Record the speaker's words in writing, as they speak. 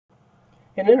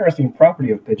An interesting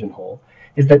property of PigeonHole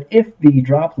is that if the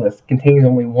drop list contains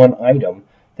only one item,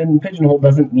 then PigeonHole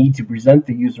doesn't need to present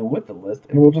the user with the list,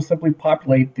 and will just simply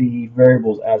populate the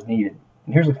variables as needed.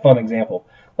 And here's a fun example.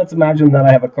 Let's imagine that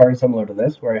I have a card similar to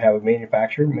this, where I have a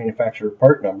manufacturer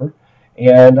part number,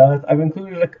 and I've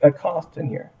included a cost in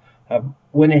here. I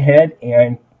went ahead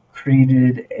and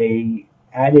created a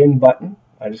add-in button.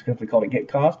 I just simply called it get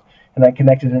cost, and I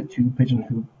connected it to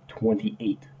PigeonHole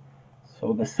 28.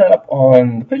 So the setup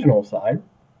on the PigeonHole side,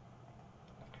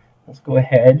 let's go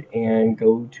ahead and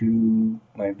go to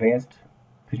my advanced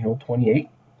PigeonHole 28.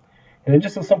 And it's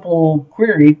just a simple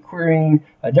query, querying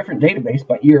a different database,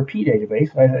 my ERP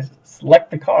database. And I select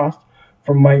the cost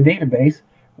from my database,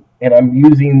 and I'm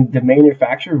using the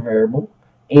manufacturer variable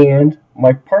and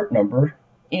my part number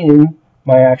in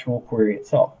my actual query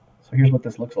itself. So here's what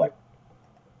this looks like.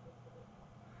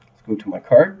 Let's go to my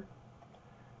card,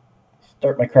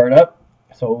 start my card up.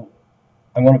 So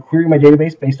I'm going to query my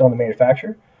database based on the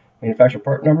manufacturer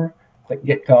part number, click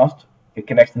get cost. It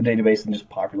connects to the database and just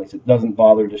populates it. It doesn't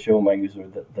bother to show my user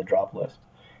the drop list.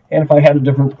 And if I had a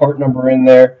different part number in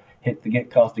there, hit the get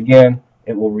cost again,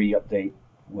 it will re-update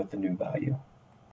with the new value.